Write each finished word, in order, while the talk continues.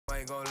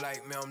gon'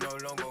 like me, I'm no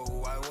longer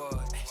who I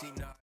was.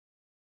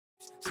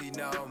 She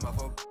know my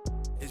fuck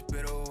it's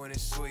bitter when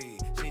it's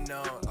sweet. She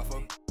know I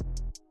fuck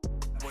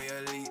boy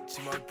elite,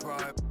 she my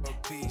pride,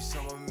 a piece.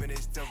 I'm a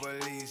minister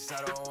police,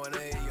 I don't wanna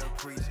hear your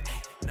preach.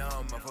 Now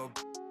I'm a fuck,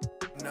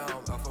 now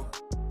I'm a fuck,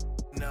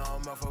 now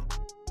I'm a fuck.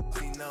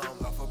 See now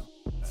I'm a fuck.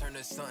 Turn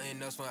to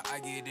something else when I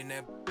get in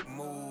that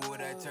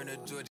mood. I turn to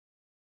Georgia.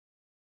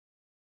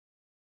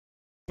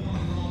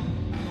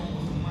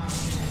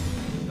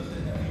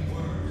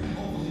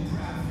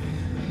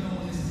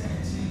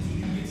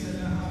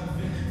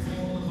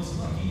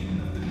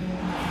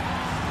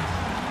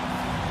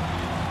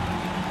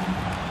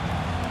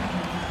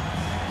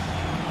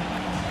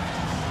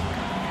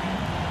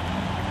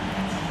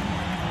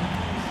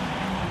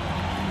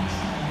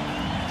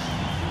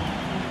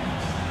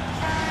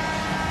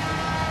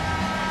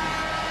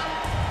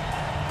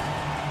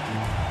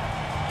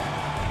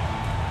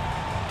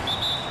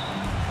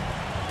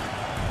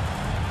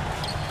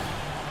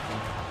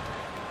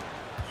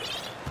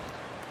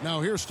 Now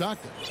here's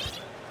Stockton.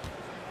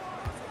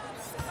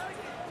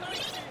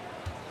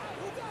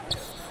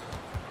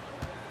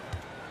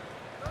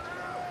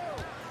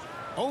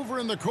 Over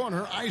in the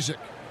corner, Isaac.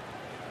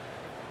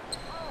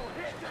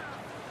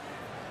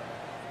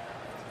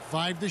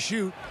 5 to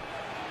shoot.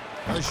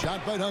 A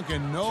shot by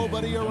Duncan.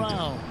 Nobody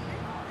around.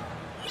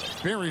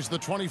 Buries the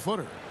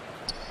 20-footer.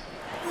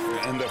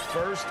 And the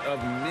first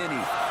of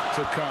many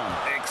to come.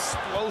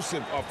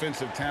 Explosive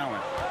offensive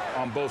talent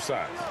on both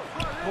sides.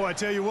 Boy, I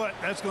tell you what,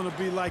 that's going to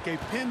be like a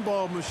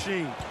pinball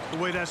machine, the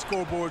way that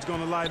scoreboard's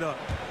going to light up.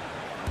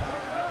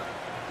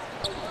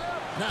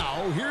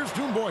 Now, here's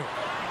Toomboy.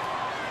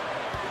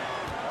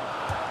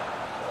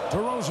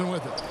 DeRozan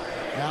with it.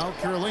 Now,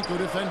 Kirilenko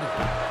defending.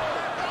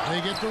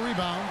 They get the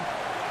rebound.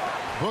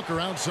 Booker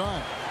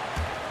outside.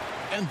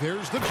 And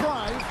there's the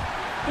drive.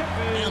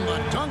 And the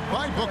dunk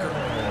by Booker.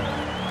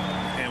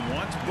 And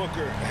once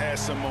Booker has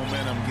some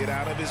momentum, get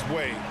out of his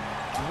way,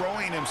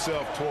 throwing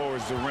himself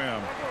towards the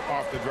rim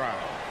off the drive.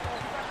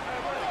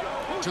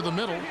 To the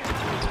middle.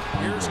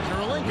 Here's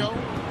Kirilenko.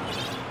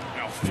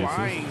 Now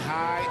flying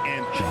high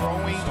and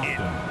throwing it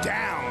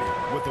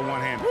down with the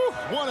one-hand.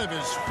 One of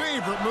his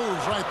favorite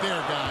moves right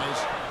there,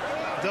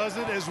 guys. Does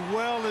it as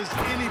well as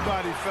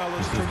anybody,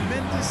 fellas.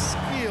 Tremendous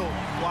skill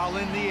while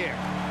in the air.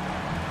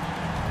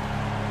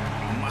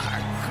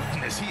 My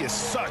goodness, he is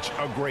such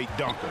a great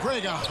dunker.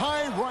 Greg, a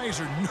high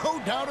riser,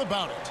 no doubt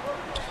about it.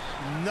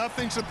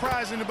 Nothing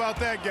surprising about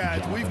that,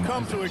 guys. We've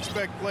come to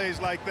expect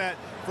plays like that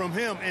from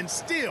him, and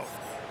still,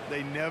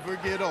 they never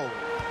get old.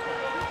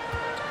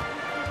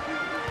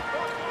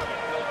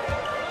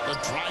 The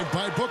drive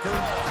by Booker.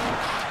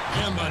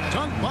 And the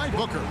dunk by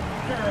Booker.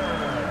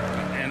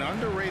 An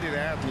underrated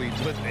athlete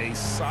with a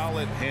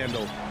solid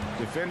handle.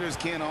 Defenders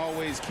can't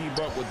always keep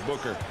up with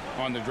Booker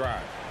on the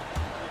drive.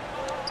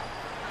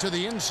 To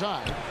the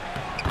inside.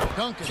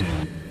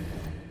 Duncan.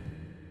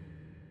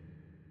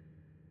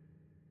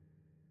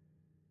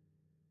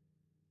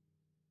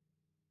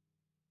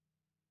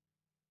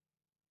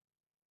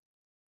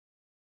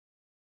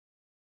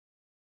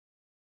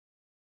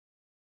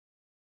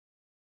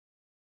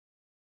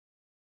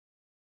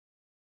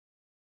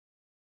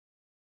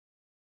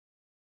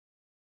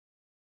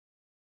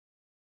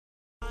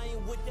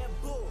 With that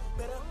bull,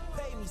 better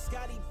pay me,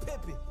 Scottie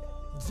Pippen.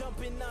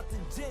 Jumping out the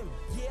gym,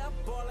 yeah,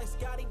 I ball like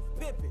Scottie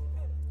Pippen.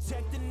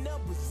 Check the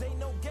numbers, ain't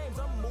no games,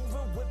 I'm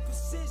moving with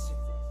precision.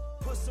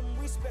 Put some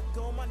respect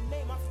on my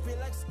name, I feel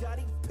like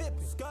Scottie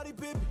Pippen. Scottie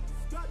Pippen,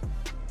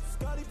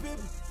 Scottie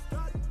Pippen,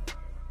 Scottie.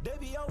 They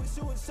be always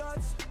shooting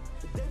shots,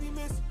 but they be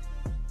missing.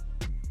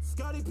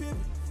 Scottie Pippen,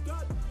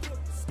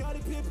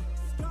 Scottie Pippen,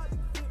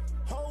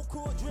 whole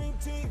cool dream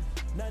team,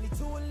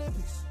 92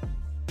 Olympics.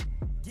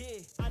 Yeah,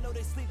 I know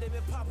they sleep, they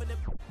been popping them.